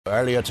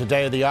Earlier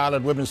today, the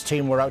Ireland women's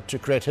team were out to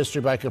create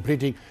history by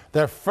completing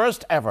their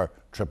first ever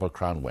Triple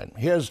Crown win.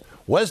 Here's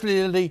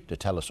Wesley Lilly to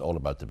tell us all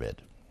about the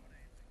bid.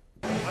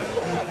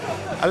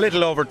 A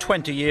little over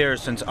 20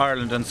 years since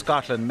Ireland and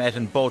Scotland met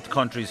in both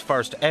countries'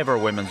 first ever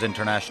women's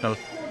international,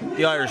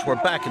 the Irish were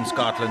back in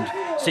Scotland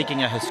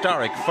seeking a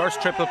historic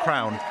first Triple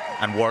Crown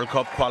and World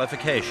Cup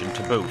qualification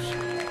to boot.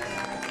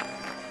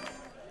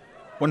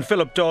 When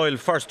Philip Doyle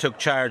first took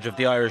charge of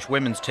the Irish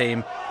women's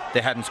team, they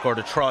hadn't scored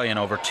a try in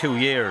over 2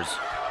 years.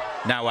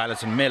 Now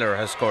Alison Miller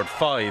has scored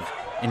 5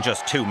 in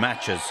just 2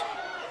 matches.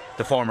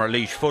 The former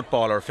Laois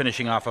footballer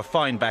finishing off a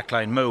fine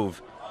backline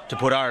move to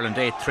put Ireland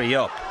 8-3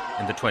 up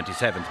in the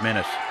 27th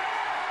minute.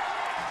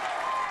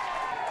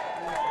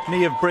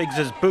 Niamh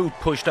Briggs' boot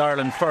pushed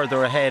Ireland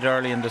further ahead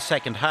early in the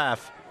second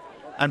half,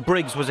 and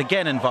Briggs was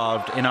again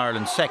involved in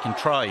Ireland's second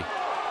try.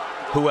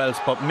 Who else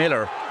but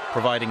Miller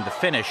providing the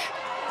finish?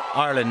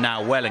 Ireland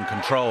now well in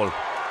control.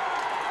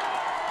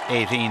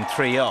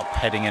 18-3 up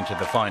heading into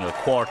the final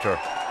quarter.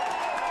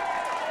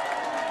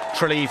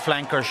 Tralee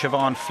flanker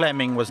Siobhan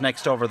Fleming was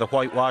next over the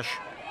whitewash.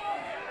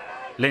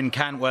 Lynn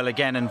Cantwell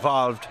again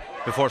involved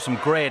before some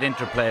great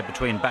interplay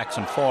between backs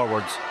and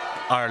forwards.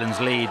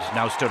 Ireland's lead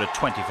now stood at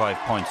 25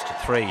 points to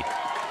 3.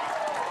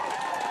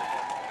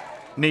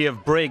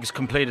 Niamh Briggs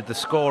completed the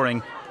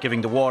scoring, giving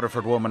the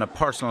Waterford woman a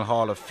personal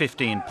haul of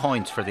 15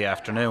 points for the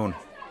afternoon.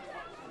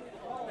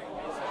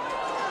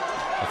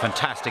 A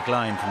fantastic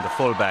line from the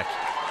fullback.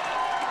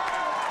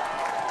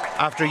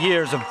 After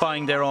years of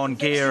buying their own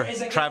gear,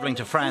 travelling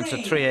to France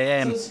at 3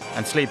 a.m.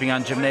 and sleeping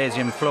on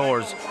gymnasium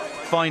floors,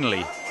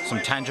 finally some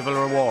tangible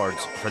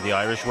rewards for the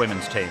Irish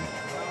women's team.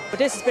 But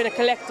this has been a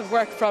collective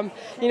work from,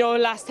 the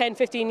last 10,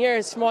 15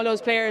 years from all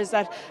those players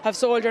that have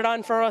soldiered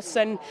on for us,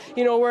 and,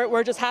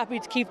 we're just happy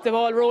to keep the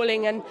ball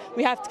rolling, and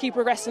we have to keep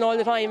progressing all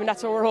the time, and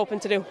that's what we're hoping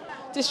to do.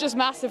 This is just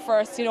massive for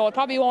us, it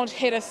probably won't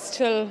hit us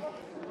till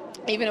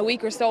even a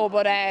week or so,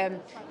 but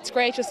it's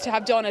great just to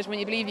have done it when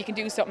you believe you can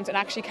do something and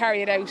actually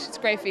carry it out. It's a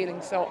great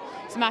feeling, so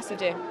it's a massive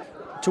day.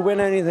 To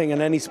win anything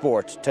in any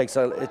sport takes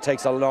an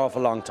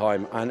awful long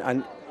time,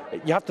 and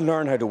you have to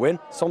learn how to win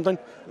something,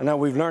 and now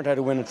we've learned how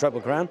to win a Triple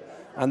Crown,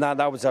 and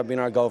that was been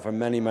our goal for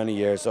many, many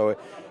years. So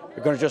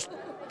we're going to just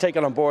take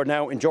it on board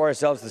now, enjoy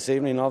ourselves this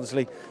evening,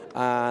 obviously,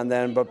 and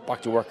then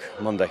back to work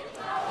Monday.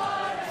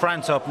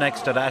 France up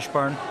next at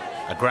Ashbourne,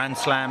 a Grand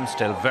Slam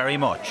still very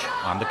much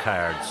on the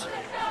cards.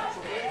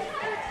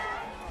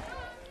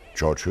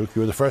 George Hook,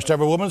 you were the first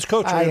ever women's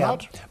coach, are you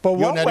not? But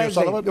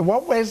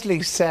what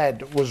Wesley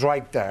said was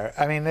right there.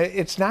 I mean,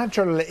 it's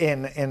natural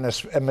in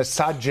a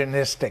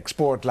misogynistic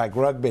sport like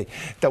rugby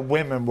that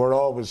women were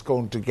always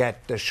going to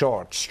get the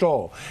short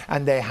straw,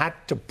 and they had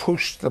to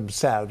push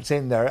themselves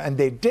in there, and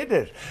they did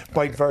it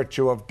by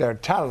virtue of their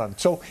talent.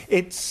 So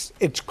it's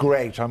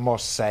great, I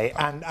must say.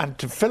 And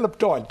to Philip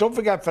Doyle, don't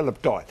forget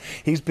Philip Doyle.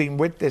 He's been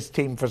with this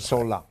team for so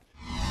long.